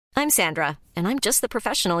I'm Sandra, and I'm just the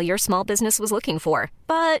professional your small business was looking for.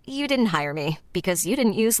 But you didn't hire me because you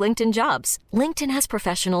didn't use LinkedIn Jobs. LinkedIn has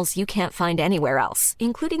professionals you can't find anywhere else,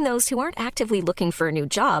 including those who aren't actively looking for a new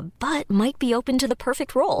job, but might be open to the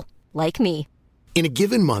perfect role, like me. In a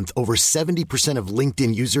given month, over 70% of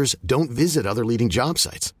LinkedIn users don't visit other leading job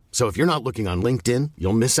sites. So if you're not looking on LinkedIn,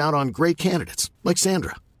 you'll miss out on great candidates like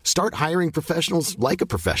Sandra. Start hiring professionals like a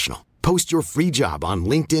professional. Post your free job on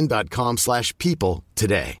linkedin.com/people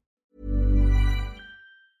today.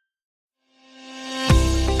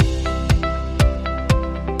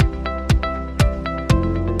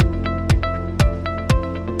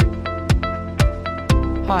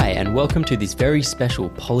 Hi, and welcome to this very special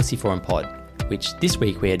Policy Forum pod, which this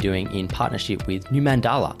week we are doing in partnership with New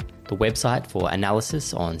Mandala, the website for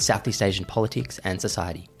analysis on Southeast Asian politics and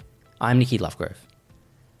society. I'm Nikki Lovegrove.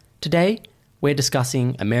 Today, we're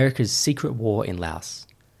discussing America's secret war in Laos.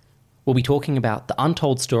 We'll be talking about the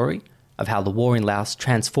untold story of how the war in Laos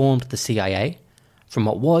transformed the CIA from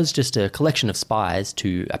what was just a collection of spies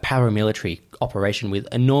to a paramilitary operation with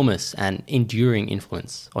enormous and enduring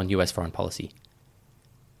influence on US foreign policy.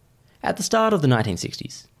 At the start of the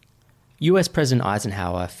 1960s, US President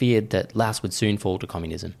Eisenhower feared that Laos would soon fall to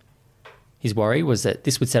communism. His worry was that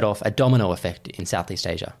this would set off a domino effect in Southeast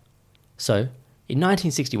Asia. So, in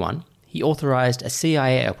 1961, he authorised a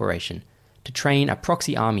CIA operation to train a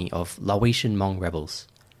proxy army of Laotian Hmong rebels.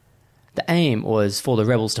 The aim was for the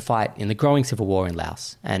rebels to fight in the growing civil war in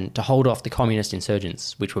Laos and to hold off the communist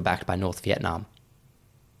insurgents, which were backed by North Vietnam.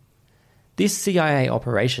 This CIA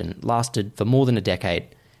operation lasted for more than a decade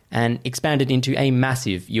and expanded into a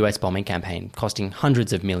massive US bombing campaign costing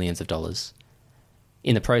hundreds of millions of dollars.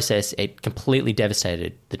 In the process, it completely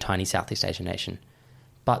devastated the tiny Southeast Asian nation.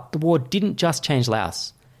 But the war didn't just change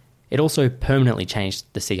Laos, it also permanently changed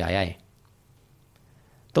the CIA.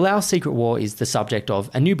 The Laos Secret War is the subject of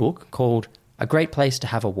a new book called A Great Place to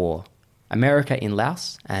Have a War, America in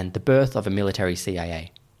Laos and the Birth of a Military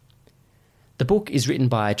CIA. The book is written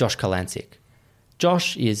by Josh Kurlantzick.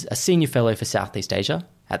 Josh is a senior fellow for Southeast Asia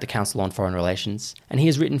at the Council on Foreign Relations, and he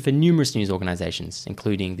has written for numerous news organisations,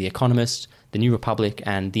 including The Economist, The New Republic,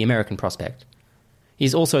 and The American Prospect. He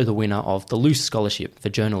is also the winner of the Luce Scholarship for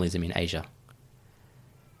Journalism in Asia.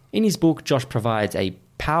 In his book, Josh provides a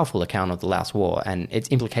powerful account of the Laos War and its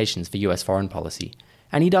implications for US foreign policy,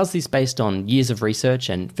 and he does this based on years of research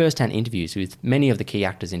and first-hand interviews with many of the key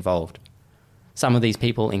actors involved. Some of these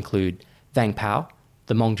people include Vang Pao,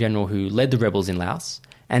 the Hmong general who led the rebels in Laos,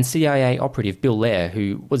 and CIA operative Bill Lair,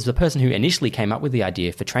 who was the person who initially came up with the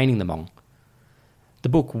idea for training the Hmong. The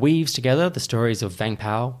book weaves together the stories of Vang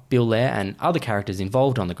Pao, Bill Lair, and other characters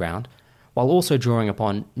involved on the ground, while also drawing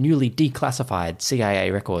upon newly declassified CIA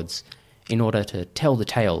records in order to tell the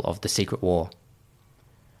tale of the secret war.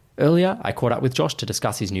 Earlier, I caught up with Josh to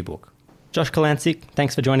discuss his new book. Josh Kurlantzick,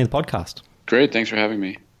 thanks for joining the podcast. Great, thanks for having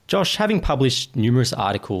me. Josh, having published numerous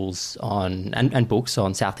articles on and books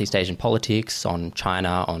on Southeast Asian politics, on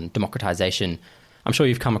China, on democratization, I'm sure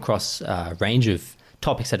you've come across a range of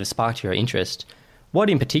topics that have sparked your interest. What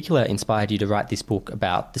in particular inspired you to write this book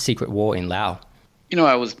about the secret war in Laos? You know,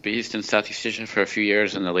 I was based in Southeast Asia for a few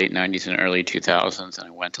years in the late 90s and early 2000s, and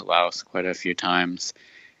I went to Laos quite a few times.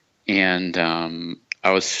 And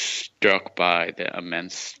I was struck by the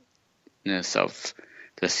immenseness of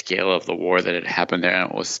the scale of the war that had happened there and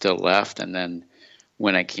what was still left. And then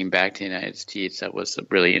when I came back to the United States, I was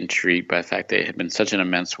really intrigued by the fact that it had been such an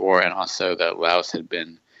immense war, and also that Laos had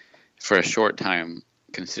been, for a short time,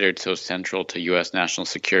 considered so central to U.S. national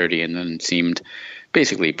security and then seemed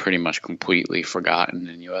basically pretty much completely forgotten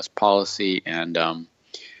in U.S. policy. And so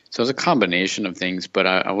it was a combination of things, but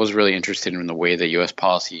I was really interested in the way that U.S.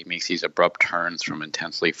 policy makes these abrupt turns from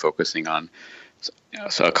intensely focusing on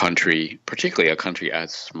a country, particularly a country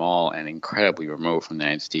as small and incredibly remote from the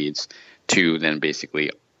United States, to then basically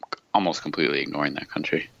almost completely ignoring that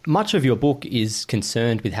country. Much of your book is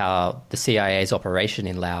concerned with how the CIA's operation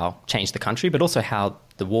in Laos changed the country, but also how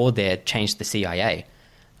the war there changed the CIA.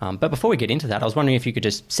 But before we get into that, I was wondering if you could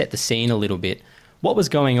just set the scene a little bit. What was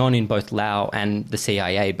going on in both Laos and the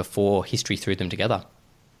CIA before history threw them together?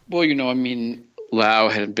 Well, you know, I mean,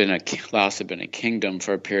 Laos had been a kingdom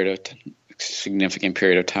for a significant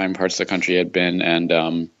period of time. Parts of the country had been, and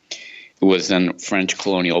it was then French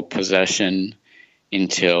colonial possession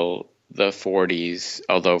until the 40s,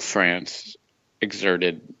 although France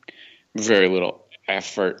exerted very little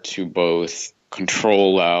effort to both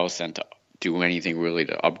control Laos and to do anything really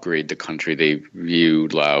to upgrade the country. They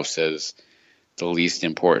viewed Laos as the least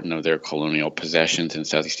important of their colonial possessions in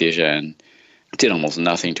Southeast Asia, and did almost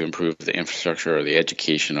nothing to improve the infrastructure or the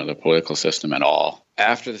education or the political system at all.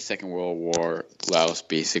 After the Second World War, Laos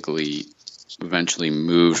basically eventually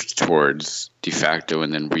moved towards de facto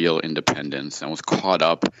and then real independence and was caught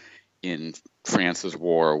up in France's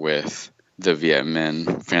war with the Viet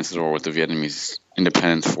Minh, France's war with the Vietnamese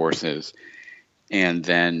independence forces. And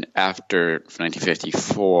then after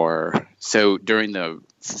 1954, so during the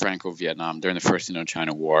Franco-Vietnam, during the First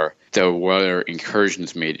Indochina War, there were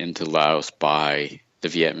incursions made into Laos by the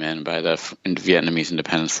Viet Minh, by the Vietnamese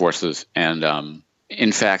independence forces. And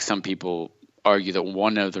in fact, some people argue that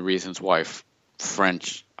one of the reasons why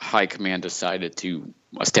French high command decided to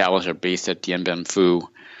establish a base at Dien Bien Phu,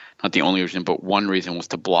 not the only reason, but one reason, was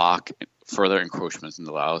to block further encroachments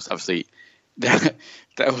into Laos. Obviously, that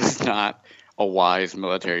was not a wise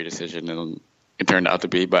military decision, and it turned out to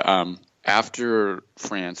be. But after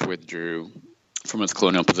France withdrew from its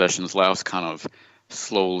colonial possessions, Laos kind of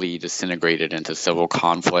slowly disintegrated into civil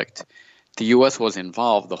conflict. The U.S. was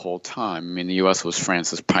involved the whole time. I mean, the U.S. was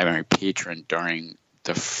France's primary patron during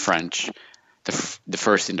the First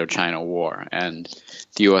Indochina War, and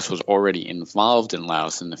the U.S. was already involved in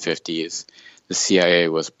Laos in the 50s. The CIA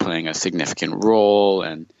was playing a significant role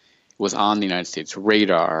and was on the United States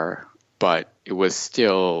radar, but it was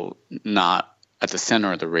still not at the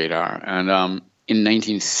center of the radar. And in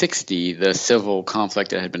 1960, the civil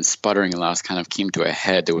conflict that had been sputtering in Laos kind of came to a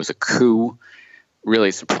head. There was a coup,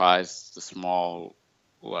 really surprised the small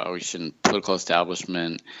Laotian political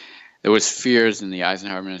establishment. There was fears in the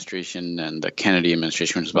Eisenhower administration and the Kennedy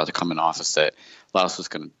administration, which was about to come in office, that Laos was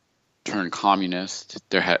going to turn communist.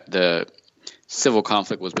 The civil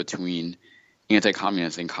conflict was between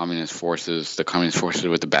anti-communist and communist forces, the communist forces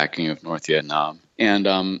with the backing of North Vietnam. And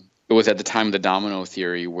it was at the time of the domino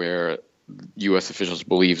theory, where U.S. officials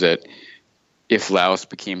believed that if Laos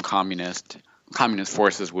became communist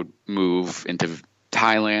forces would move into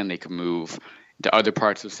Thailand, they could move into other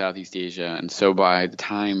parts of Southeast Asia. And so by the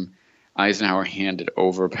time Eisenhower handed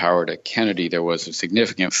over power to Kennedy, there was a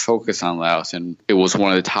significant focus on Laos, and it was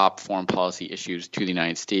one of the top foreign policy issues to the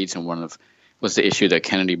United States, and was the issue that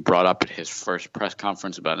Kennedy brought up at his first press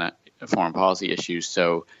conference about foreign policy issues.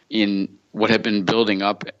 So in what had been building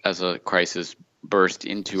up as a crisis burst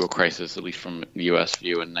into a crisis, at least from the U.S.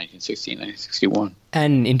 view, in 1960 and 1961.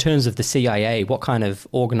 And in terms of the CIA, what kind of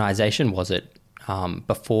organization was it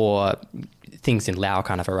before things in Laos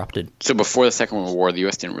kind of erupted? So before the Second World War, the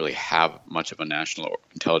U.S. didn't really have much of a national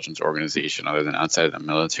intelligence organization other than outside of the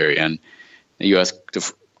military. And the U.S.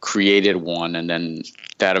 created one, and then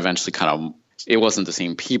that eventually kind of, it wasn't the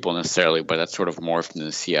same people necessarily, but that sort of morphed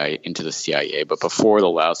into the CIA. But before the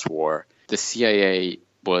Laos War, the CIA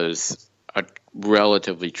was a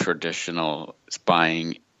relatively traditional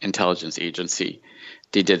spying intelligence agency.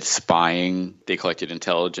 They did spying, they collected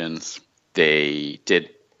intelligence, they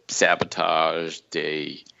did sabotage,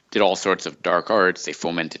 they did all sorts of dark arts, they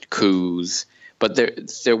fomented coups, but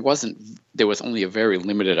there was only a very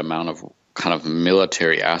limited amount of kind of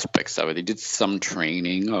military aspects of it. They did some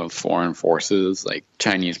training of foreign forces like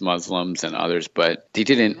Chinese Muslims and others, but they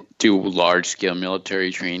didn't do large-scale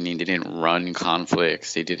military training. They didn't run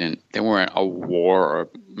conflicts. They weren't a war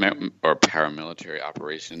or paramilitary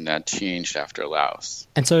operation. That changed after Laos.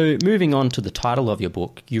 And so moving on to the title of your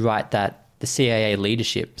book, you write that the CIA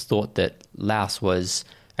leadership thought that Laos was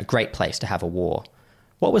a great place to have a war.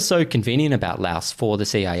 What was so convenient about Laos for the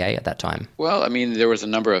CIA at that time? Well, I mean, there was a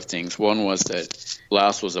number of things. One was that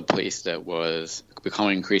Laos was a place that was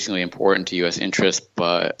becoming increasingly important to U.S. interests,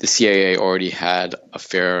 but the CIA already had a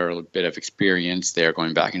fair bit of experience there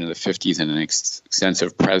going back into the 50s and an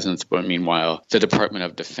extensive presence. But meanwhile, the Department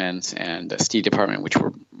of Defense and the State Department, which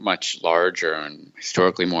were much larger and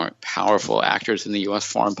historically more powerful actors in the U.S.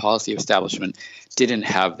 foreign policy establishment, didn't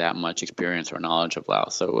have that much experience or knowledge of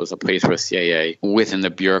Laos. So it was a place where CIA, within the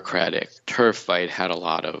bureaucratic turf fight, had a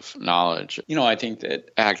lot of knowledge. You know, I think that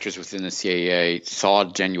actors within the CIA saw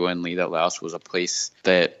genuinely that Laos was a place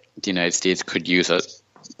that the United States could use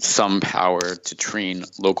some power to train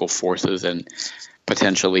local forces and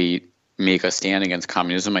potentially make a stand against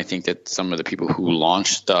communism. I think that some of the people who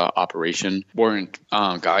launched the operation weren't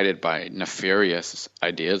guided by nefarious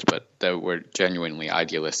ideas, but that were genuinely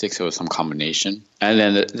idealistic. So it was some combination. And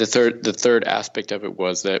then the third aspect of it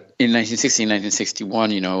was that in 1960 and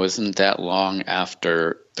 1961, it wasn't that long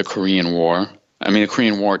after the Korean War. I mean, the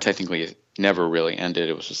Korean War technically never really ended.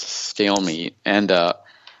 It was just a stalemate. And the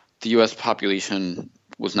U.S. population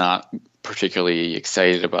was not particularly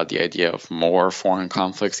excited about the idea of more foreign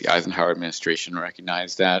conflicts. The Eisenhower administration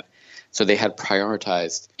recognized that. So they had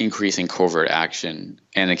prioritized increasing covert action,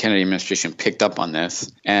 and the Kennedy administration picked up on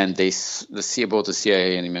this. And both the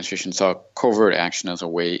CIA and the administration saw covert action as a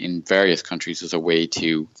way in various countries as a way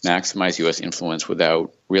to maximize U.S. influence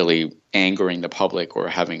without really angering the public or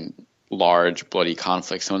having large bloody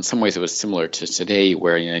conflicts. So in some ways it was similar to today,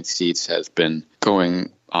 where the United States has been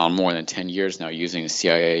going on more than 10 years now using the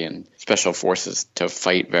CIA and special forces to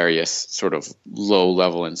fight various sort of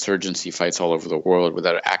low-level insurgency fights all over the world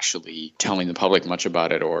without actually telling the public much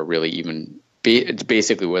about it, or really even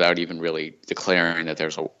basically without even really declaring that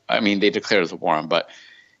they declared there's a war on, but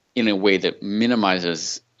in a way that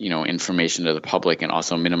minimizes information to the public and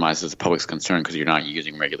also minimizes the public's concern because you're not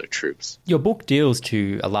using regular troops. Your book deals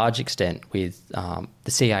to a large extent with the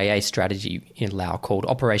CIA strategy in Laos called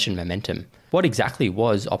Operation Momentum. What exactly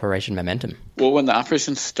was Operation Momentum? Well, when the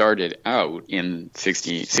operation started out in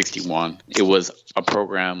 1961, it was a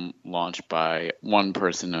program launched by one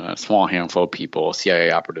person and a small handful of people,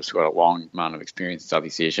 CIA operatives who had a long amount of experience in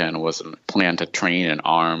Southeast Asia, and it was a plan to train and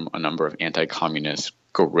arm a number of anti-communist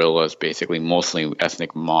guerrillas, basically mostly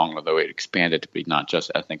ethnic Hmong, although it expanded to be not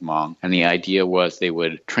just ethnic Hmong. And the idea was they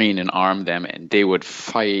would train and arm them, and they would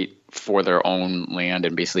fight for their own land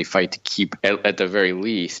and basically fight to keep, at the very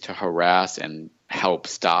least, to harass and help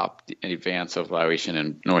stop the advance of Laotian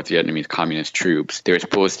and North Vietnamese communist troops. They were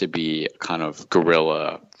supposed to be a kind of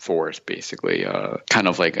guerrilla force, basically, kind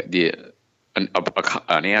of like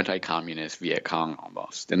an anti-communist Viet Cong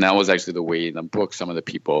almost. And that was actually the way in the book some of the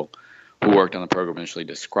people who worked on the program initially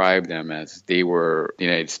described them as they were the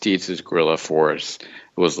United States' guerrilla force.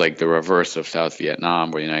 It was like the reverse of South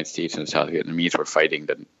Vietnam, where the United States and the South Vietnamese were fighting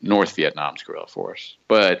the North Vietnam's guerrilla force.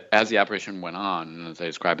 But as the operation went on, and as I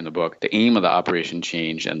describe in the book, the aim of the operation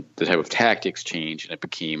changed and the type of tactics changed, and it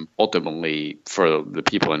became ultimately, for the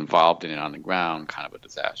people involved in it on the ground, kind of a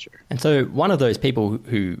disaster. And so one of those people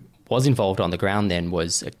who was involved on the ground then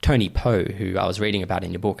was Tony Poe, who I was reading about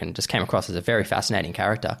in your book and just came across as a very fascinating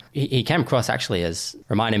character. He came across actually as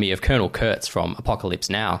reminding me of Colonel Kurtz from Apocalypse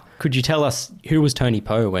Now. Could you tell us who was Tony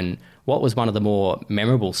Poe and what was one of the more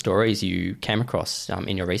memorable stories you came across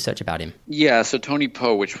in your research about him? Yeah, so Tony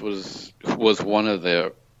Poe, which was one of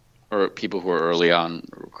the people who were early on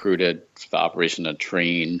recruited for the operation to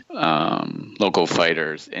train local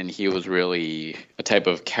fighters. And he was really a type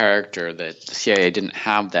of character that the CIA didn't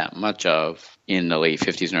have that much of in the late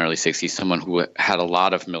 50s and early 60s, someone who had a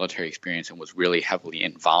lot of military experience and was really heavily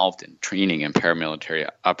involved in training and paramilitary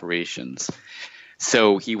operations.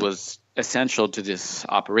 So he was essential to this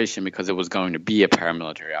operation because it was going to be a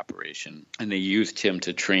paramilitary operation. And they used him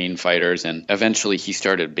to train fighters. And eventually he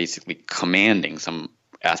started basically commanding some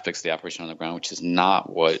aspects of the operation on the ground, which is not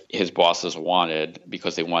what his bosses wanted,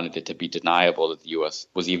 because they wanted it to be deniable that the U.S.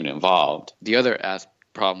 was even involved. The other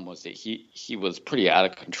problem was that he was pretty out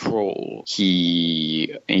of control.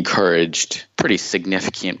 He encouraged pretty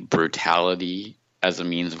significant brutality as a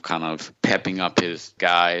means of kind of pepping up his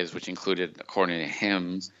guys, which included, according to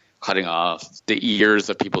him, cutting off the ears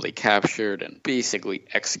of people they captured and basically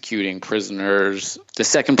executing prisoners. The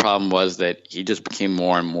second problem was that he just became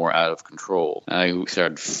more and more out of control. He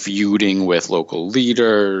started feuding with local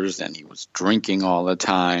leaders, and he was drinking all the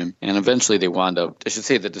time. And eventually they wound up, I should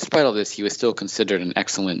say that despite all this, he was still considered an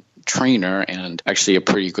excellent trainer and actually a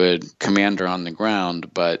pretty good commander on the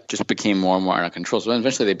ground, but just became more and more out of control. So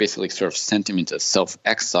eventually they basically sort of sent him into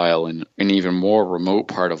self-exile in an even more remote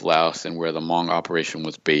part of Laos than where the Hmong operation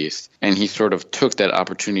was based. And he sort of took that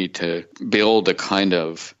opportunity to build a kind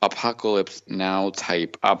of Apocalypse Now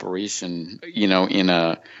type operation, in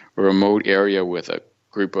a remote area with a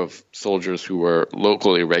group of soldiers who were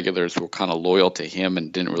local irregulars who were kind of loyal to him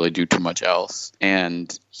and didn't really do too much else.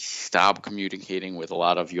 And he stopped communicating with a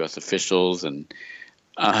lot of U.S. officials and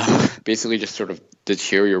basically just sort of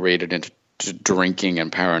deteriorated into drinking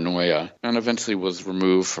and paranoia, and eventually was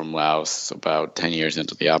removed from Laos about 10 years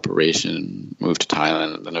into the operation, moved to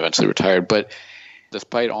Thailand, and then eventually retired. But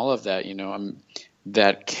despite all of that,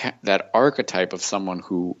 that archetype of someone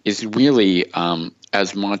who is really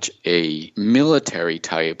as much a military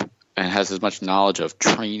type and has as much knowledge of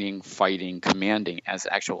training, fighting, commanding as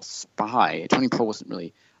actual spy. Tony Poe wasn't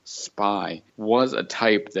really spy, was a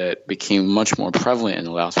type that became much more prevalent in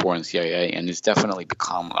the Laos War and CIA, and has definitely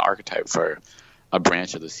become an archetype for a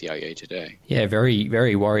branch of the CIA today. Yeah, very,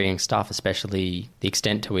 very worrying stuff, especially the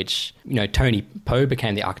extent to which, Tony Poe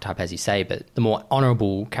became the archetype, as you say, but the more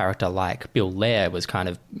honorable character like Bill Lair was kind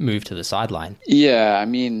of moved to the sideline. Yeah, I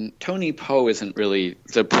mean, Tony Poe wasn't really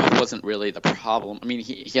the problem. I mean,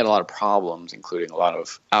 he had a lot of problems, including a lot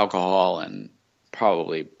of alcohol and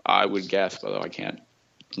probably, I would guess, although I'm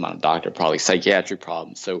not a doctor, probably psychiatric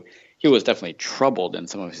problems. So he was definitely troubled, and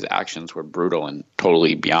some of his actions were brutal and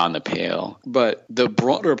totally beyond the pale. But the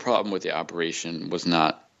broader problem with the operation was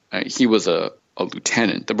not he was a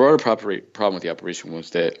lieutenant. The broader problem with the operation was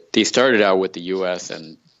that they started out with the U.S.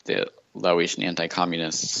 and the Laotian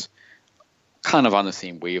anti-communists kind of on the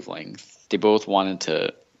same wavelength. They both wanted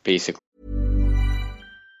to basically...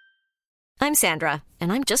 I'm Sandra,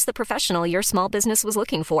 and I'm just the professional your small business was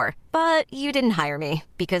looking for. But you didn't hire me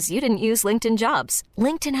because you didn't use LinkedIn Jobs.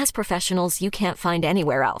 LinkedIn has professionals you can't find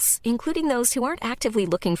anywhere else, including those who aren't actively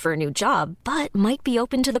looking for a new job, but might be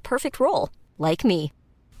open to the perfect role, like me.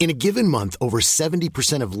 In a given month, over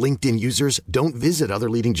 70% of LinkedIn users don't visit other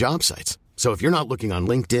leading job sites. So if you're not looking on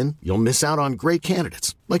LinkedIn, you'll miss out on great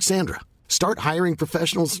candidates like Sandra. Start hiring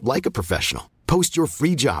professionals like a professional. Post your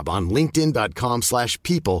free job on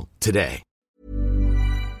linkedin.com/people today.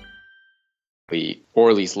 Or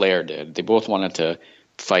at least Lair did. They both wanted to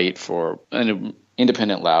fight for an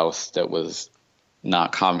independent Laos that was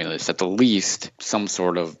not communist, at the least some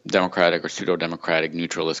sort of democratic or pseudo-democratic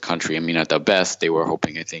neutralist country. I mean, at the best, they were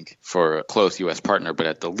hoping, I think, for a close U.S. partner, but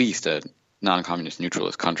at the least a non-communist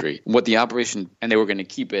neutralist country. What the operation, and they were going to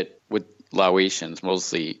keep it with Laotians,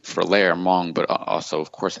 mostly for Lair, Hmong, but also,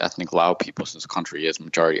 of course, ethnic Lao people, since the country is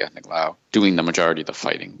majority ethnic Lao, doing the majority of the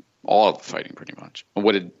fighting. All of the fighting, pretty much. And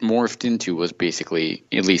what it morphed into was basically,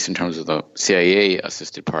 at least in terms of the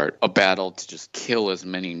CIA-assisted part, a battle to just kill as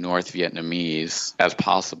many North Vietnamese as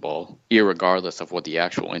possible, irregardless of what the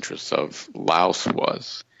actual interests of Laos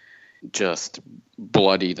was. Just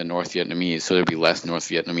bloody the North Vietnamese, so there'd be less North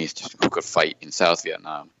Vietnamese who could fight in South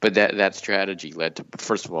Vietnam. But that strategy led to,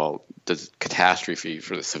 first of all, the catastrophe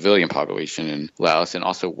for the civilian population in Laos, and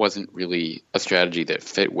also wasn't really a strategy that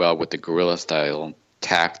fit well with the guerrilla-style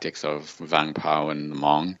tactics of Vang Pao and the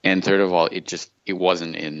Hmong. And third of all, it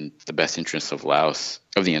wasn't in the best interests of Laos,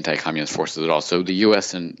 of the anti-communist forces at all. So the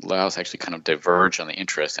U.S. and Laos actually kind of diverged on the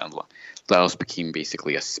interests, and Laos became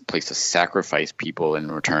basically a place to sacrifice people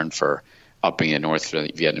in return for upping the North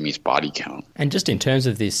Vietnamese body count. And just in terms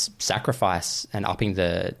of this sacrifice and upping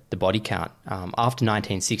the body count, after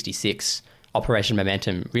 1966, Operation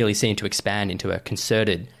Momentum really seemed to expand into a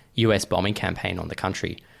concerted US bombing campaign on the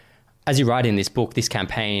country. As you write in this book, this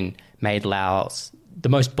campaign made Laos the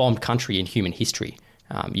most bombed country in human history.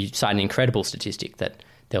 You cite an incredible statistic that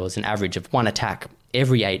there was an average of one attack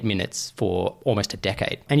every 8 minutes for almost a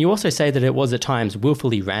decade. And you also say that it was at times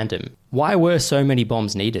willfully random. Why were so many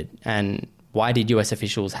bombs needed? And why did US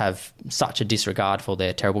officials have such a disregard for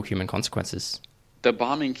their terrible human consequences? The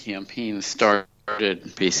bombing campaign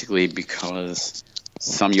started basically because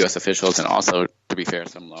some US officials, and also, to be fair,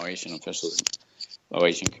 some Laotian officials,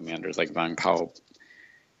 Laotian commanders like Vang Pao,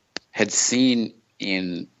 had seen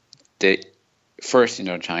in the First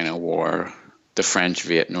Indochina War, the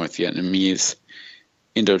French-North Vietnamese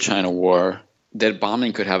Indochina War, that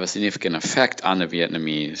bombing could have a significant effect on the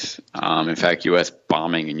Vietnamese. In fact, U.S.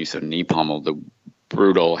 bombing and use of napalm, the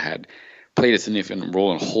brutal, had played a significant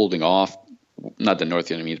role in holding off, not the North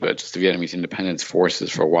Vietnamese, but just the Vietnamese independence forces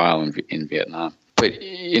for a while in Vietnam.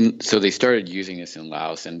 So they started using this in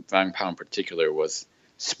Laos, and Vang Pao in particular was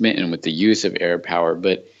smitten with the use of air power,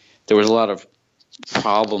 but there was a lot of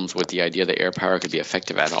problems with the idea that air power could be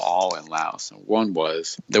effective at all in Laos. One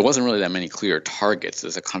was there wasn't really that many clear targets.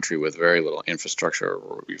 It's a country with very little infrastructure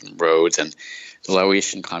or even roads, and the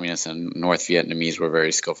Laotian communists and North Vietnamese were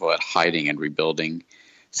very skillful at hiding and rebuilding.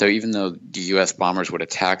 So even though the U.S. bombers would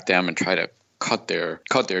attack them and try to cut their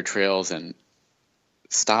trails and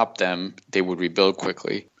stop them, they would rebuild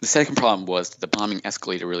quickly. The second problem was that the bombing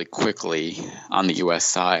escalated really quickly on the U.S.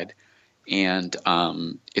 side, and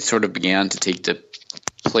it sort of began to take the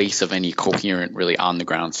place of any coherent, really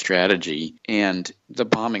on-the-ground strategy. And the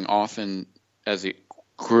bombing often, as it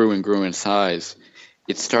grew and grew in size,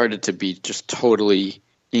 it started to be just totally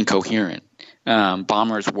incoherent.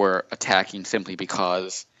 Bombers were attacking simply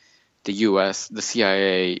because the U.S., the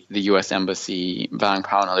CIA, the U.S. Embassy, Vang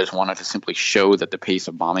Pao and others wanted to simply show that the pace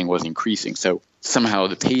of bombing was increasing. So somehow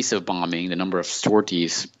the pace of bombing, the number of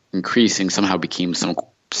sorties increasing, somehow became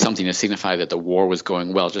something to signify that the war was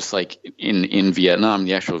going well. Just like in Vietnam,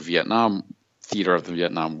 the actual Vietnam theater of the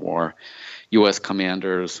Vietnam War, U.S.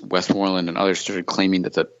 commanders, Westmoreland and others started claiming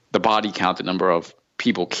that the body count, the number of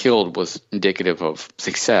people killed, was indicative of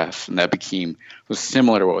success, and that was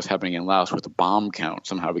similar to what was happening in Laos, where the bomb count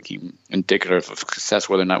somehow became indicative of success,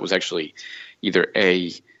 whether or not it was actually either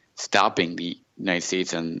A, stopping the United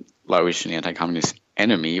States and Laotian anti-communist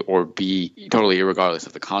enemy, or B, totally irregardless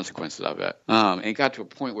of the consequences of it. And it got to a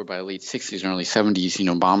point where by the late 60s and early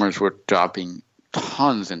 70s, bombers were dropping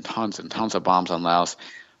tons and tons and tons of bombs on Laos.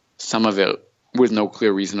 Some of it with no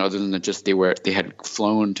clear reason other than that just they had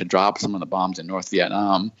flown to drop some of the bombs in North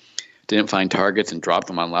Vietnam, didn't find targets and dropped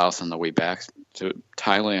them on Laos on the way back to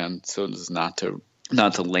Thailand, so as not to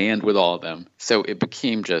land with all of them. So it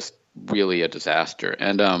became just really a disaster.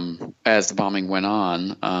 And as the bombing went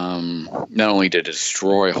on, not only did it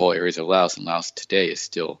destroy whole areas of Laos, and Laos today is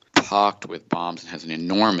still pocked with bombs and has an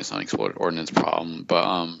enormous unexploded ordnance problem,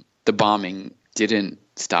 but the bombing didn't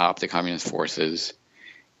stop the communist forces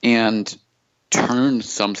and turned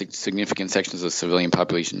some significant sections of the civilian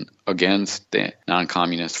population against the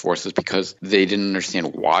non-communist forces because they didn't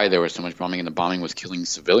understand why there was so much bombing, and the bombing was killing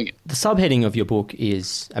civilians. The subheading of your book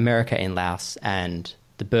is America in Laos and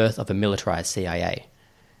the birth of a militarized CIA.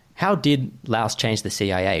 How did Laos change the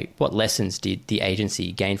CIA? What lessons did the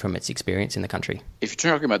agency gain from its experience in the country? If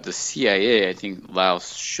you're talking about the CIA, I think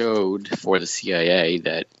Laos showed for the CIA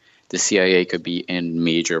that the CIA could be a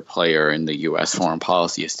major player in the U.S. foreign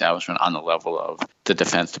policy establishment on the level of the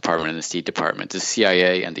Defense Department and the State Department. The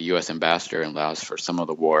CIA and the U.S. ambassador in Laos for some of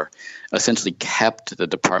the war essentially kept the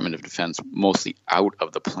Department of Defense mostly out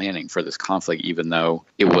of the planning for this conflict, even though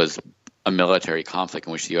it was a military conflict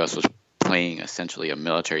in which the U.S. was playing essentially a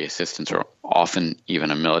military assistance or often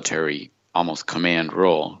even a military almost command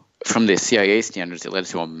role. From the CIA standards, it led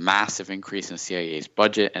to a massive increase in the CIA's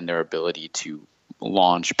budget and their ability to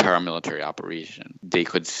launch paramilitary operation. They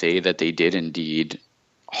could say that they did indeed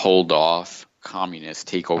hold off communist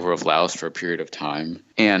takeover of Laos for a period of time,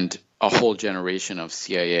 and a whole generation of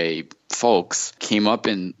CIA folks came up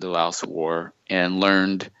in the Laos War and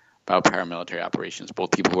learned about paramilitary operations,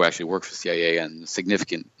 both people who actually worked for CIA and a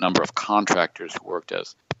significant number of contractors who worked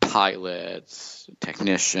as pilots,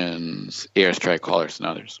 technicians, airstrike callers, and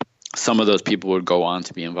others. Some of those people would go on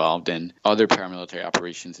to be involved in other paramilitary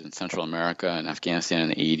operations in Central America and Afghanistan in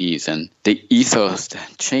the 80s. And the ethos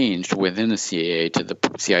changed within the CIA to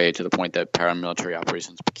the point that paramilitary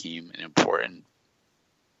operations became an important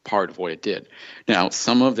part of what it did. Now,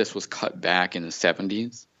 some of this was cut back in the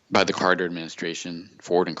 70s by the Carter administration,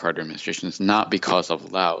 Ford and Carter administrations, not because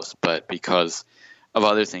of Laos, but because of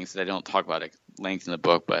other things that I don't talk about at length in the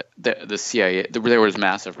book. But the CIA, there was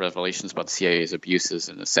massive revelations about the CIA's abuses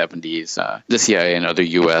in the 70s. The CIA and other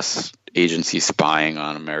U.S. agencies spying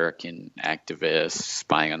on American activists,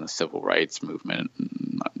 spying on the civil rights movement,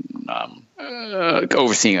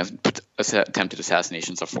 overseeing attempted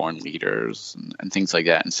assassinations of foreign leaders and things like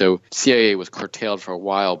that. And so CIA was curtailed for a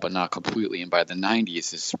while, but not completely. And by the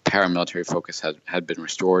 90s, this paramilitary focus had been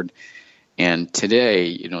restored. And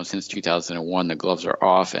today, since 2001, the gloves are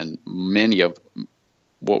off, and much of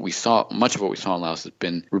what we saw in Laos has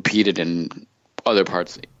been repeated in other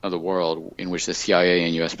parts of the world in which the CIA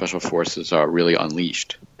and U.S. Special Forces are really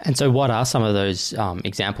unleashed. And so what are some of those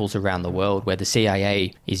examples around the world where the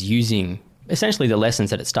CIA is using essentially the lessons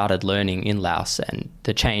that it started learning in Laos and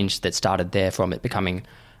the change that started there from it becoming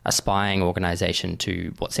a spying organization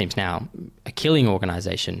to what seems now a killing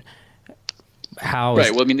organization?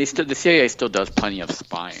 Right. Well, the CIA still does plenty of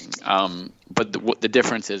spying, but the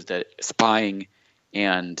difference is that spying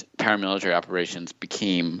and paramilitary operations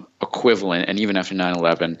became equivalent, and even after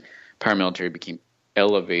 9/11, paramilitary became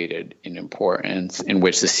elevated in importance, in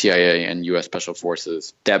which the CIA and U.S. Special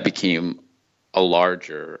Forces, that became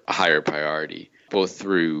a higher priority, both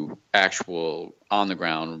through actual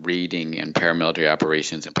on-the-ground raiding and paramilitary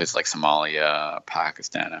operations in places like Somalia,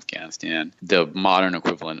 Pakistan, Afghanistan, the modern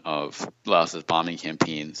equivalent of Laos's bombing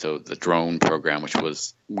campaign, so the drone program, which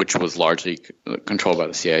was largely controlled by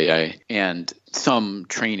the CIA, and some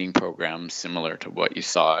training programs similar to what you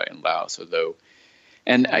saw in Laos,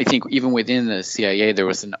 and I think even within the CIA, there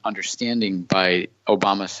was an understanding by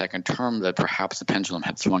Obama's second term that perhaps the pendulum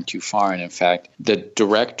had swung too far. And in fact, the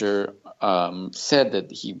director said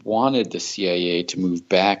that he wanted the CIA to move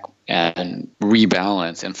back and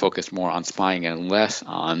rebalance and focus more on spying and less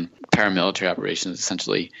on paramilitary operations,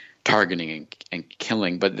 essentially targeting and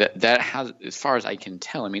killing. But that has, as far as I can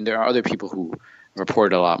tell, there are other people who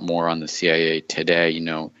reported a lot more on the CIA today.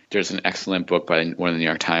 There's an excellent book by one of the New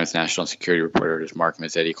York Times national security reporters, Mark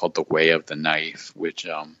Mazzetti, called The Way of the Knife, which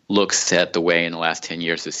looks at the way in the last 10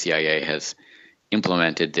 years the CIA has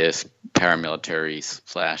implemented this paramilitary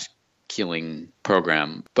 / killing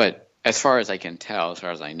program. But as far as I can tell, as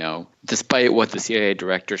far as I know, despite what the CIA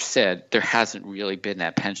director said, there hasn't really been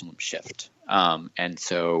that pendulum shift. And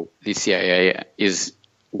so the CIA is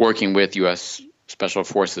working with U.S. Special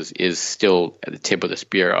Forces is still at the tip of the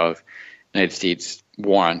spear of the United States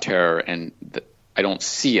war on terror, and I don't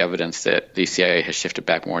see evidence that the CIA has shifted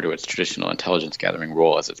back more to its traditional intelligence gathering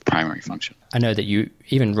role as its primary function. I know that you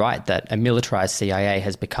even write that a militarized CIA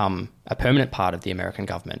has become a permanent part of the American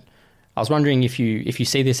government. I was wondering if you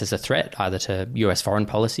see this as a threat either to US foreign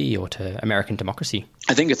policy or to American democracy.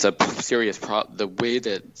 I think it's a serious problem. The way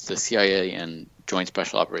that the CIA and Joint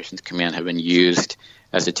Special Operations Command have been used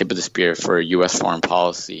as a tip of the spear for U.S. foreign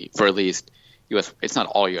policy, for at least U.S. It's not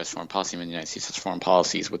all U.S. foreign policy. I mean, the United States has foreign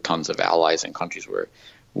policies with tons of allies in countries where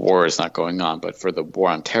war is not going on. But for the war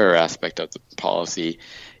on terror aspect of the policy,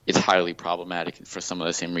 it's highly problematic for some of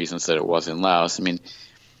the same reasons that it was in Laos. I mean,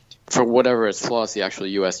 for whatever its flaws, the actual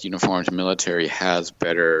U.S. uniformed military has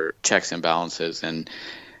better checks and balances and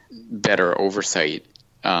better oversight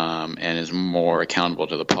and is more accountable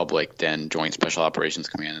to the public than Joint Special Operations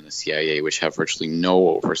Command and the CIA, which have virtually no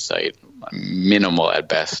oversight, minimal at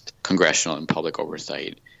best, congressional and public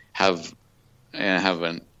oversight, have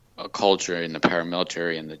a culture in the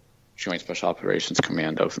paramilitary and the Joint Special Operations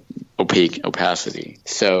Command of opacity.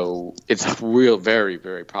 So it's very,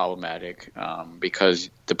 very problematic because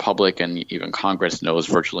the public and even Congress knows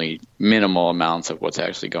virtually minimal amounts of what's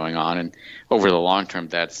actually going on. And over the long term,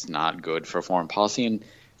 that's not good for foreign policy. And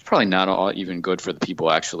it's probably not even good for the people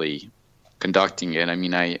actually conducting it. I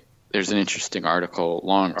mean, there's an interesting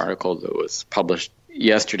long article that was published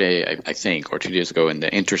yesterday, I think, or 2 days ago in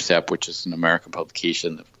The Intercept, which is an American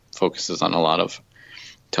publication that focuses on a lot of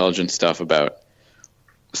intelligence stuff about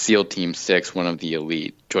SEAL Team 6, one of the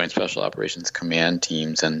elite Joint Special Operations Command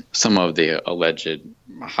teams, and some of the alleged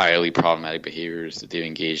highly problematic behaviors that they've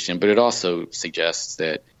engaged in. But it also suggests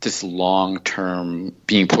that this long-term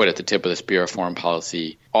being put at the tip of the spear of foreign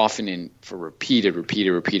policy, often for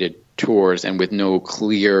repeated tours and with no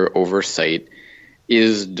clear oversight,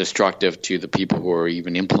 is destructive to the people who are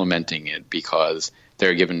even implementing it because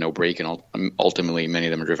they're given no break, and ultimately many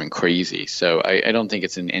of them are driven crazy. So I don't think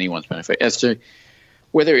it's in anyone's benefit. As to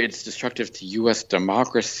whether it's destructive to U.S.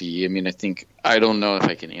 democracy, I mean, I don't know if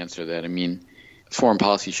I can answer that. I mean, foreign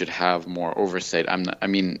policy should have more oversight. I'm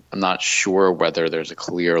not sure whether there's a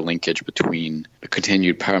clear linkage between the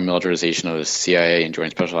continued paramilitarization of the CIA and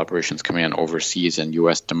Joint Special Operations Command overseas and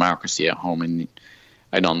U.S. democracy at home. And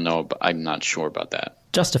I don't know, but I'm not sure about that.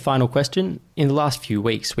 Just a final question. In the last few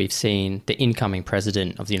weeks, we've seen the incoming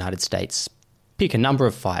president of the United States pick a number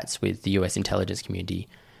of fights with the US intelligence community,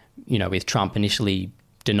 with Trump initially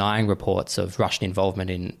denying reports of Russian involvement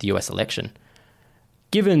in the US election.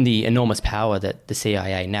 Given the enormous power that the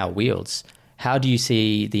CIA now wields, how do you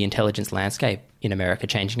see the intelligence landscape in America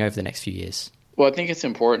changing over the next few years? Well, I think it's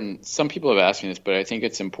important. Some people have asked me this, but I think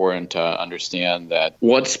it's important to understand that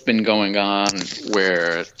what's been going on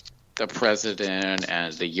where the president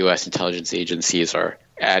and the U.S. intelligence agencies are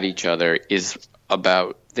at each other is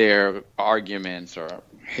about their arguments or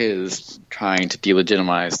his trying to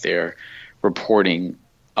delegitimize their reporting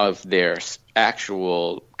of their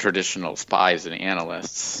actual traditional spies and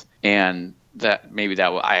analysts. And that maybe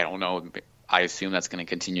that will, I don't know, I assume that's going to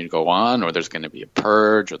continue to go on, or there's going to be a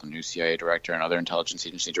purge, or the new CIA director and other intelligence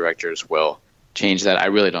agency directors will change that. I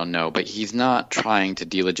really don't know. But he's not trying to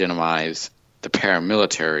delegitimize the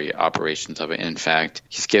paramilitary operations of it. In fact,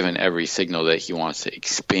 he's given every signal that he wants to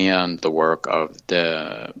expand the work of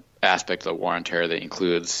the aspect of the war on terror that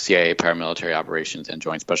includes CIA paramilitary operations and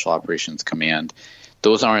Joint Special Operations Command.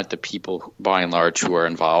 Those aren't the people, by and large, who are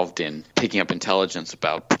involved in picking up intelligence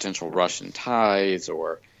about potential Russian ties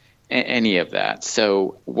or any of that.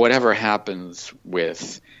 So whatever happens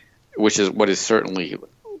with, which is what is certainly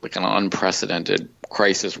like an unprecedented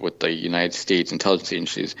crisis with the United States intelligence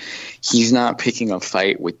agencies, he's not picking a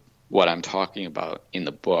fight with what I'm talking about in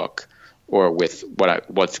the book or with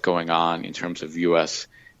what's going on in terms of U.S.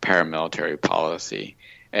 paramilitary policy.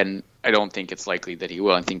 And I don't think it's likely that he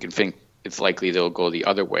will. I think it's likely they'll go the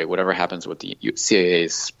other way. Whatever happens with the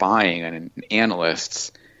CIA's spying and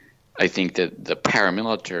analysts, I think that the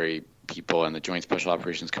paramilitary people and the Joint Special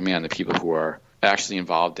Operations Command, the people who are actually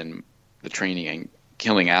involved in the training and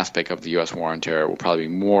killing aspect of the U.S. war on terror, will probably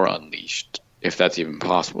be more unleashed, if that's even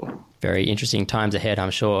possible. Very interesting times ahead, I'm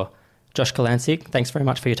sure. Josh Kurlantzick, thanks very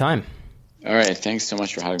much for your time. All right, thanks so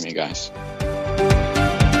much for having me, guys.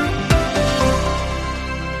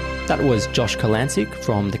 That was Josh Kurlantzick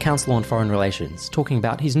from the Council on Foreign Relations, talking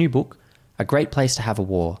about his new book, A Great Place to Have a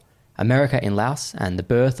War, America in Laos and the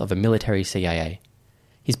Birth of a Military CIA.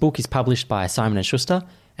 His book is published by Simon & Schuster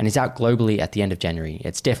and is out globally at the end of January.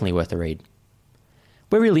 It's definitely worth a read.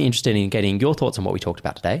 We're really interested in getting your thoughts on what we talked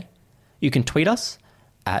about today. You can tweet us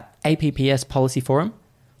at APPS Policy Forum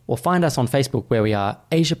or find us on Facebook where we are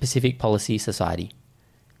Asia Pacific Policy Society.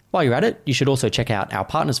 While you're at it, you should also check out our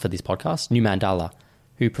partners for this podcast, New Mandala,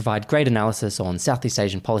 who provide great analysis on Southeast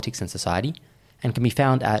Asian politics and society and can be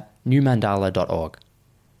found at newmandala.org.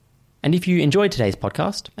 And if you enjoyed today's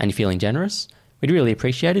podcast and you're feeling generous, we'd really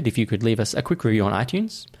appreciate it if you could leave us a quick review on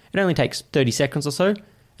iTunes. It only takes 30 seconds or so,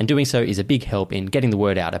 and doing so is a big help in getting the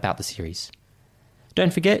word out about the series.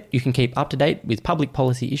 Don't forget, you can keep up to date with public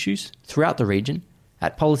policy issues throughout the region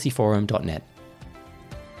at policyforum.net.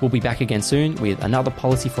 We'll be back again soon with another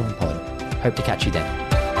Policy Forum pod. Hope to catch you then.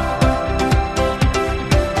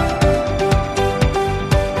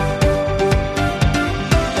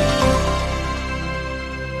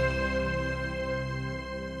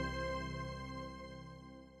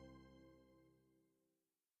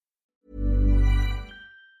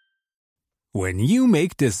 When you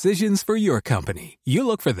make decisions for your company, you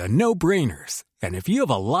look for the no-brainers. And if you have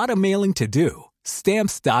a lot of mailing to do,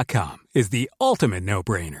 Stamps.com is the ultimate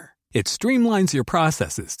no-brainer. It streamlines your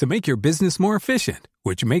processes to make your business more efficient,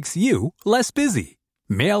 which makes you less busy.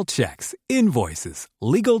 Mail checks, invoices,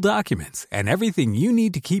 legal documents, and everything you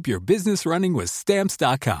need to keep your business running with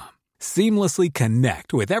Stamps.com. Seamlessly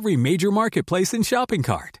connect with every major marketplace and shopping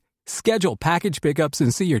cart. Schedule package pickups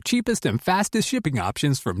and see your cheapest and fastest shipping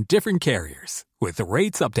options from different carriers, with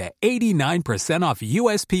rates up to 89% off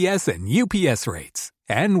USPS and UPS rates.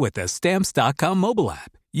 And with the Stamps.com mobile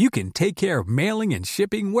app, you can take care of mailing and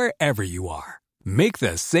shipping wherever you are. Make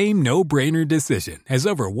the same no-brainer decision as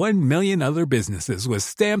over 1 million other businesses with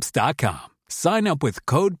Stamps.com. Sign up with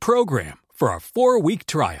code PROGRAM for a 4-week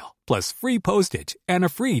trial, plus free postage and a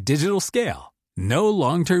free digital scale. No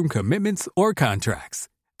long-term commitments or contracts.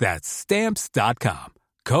 That's Stamps.com.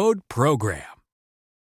 Code PROGRAM.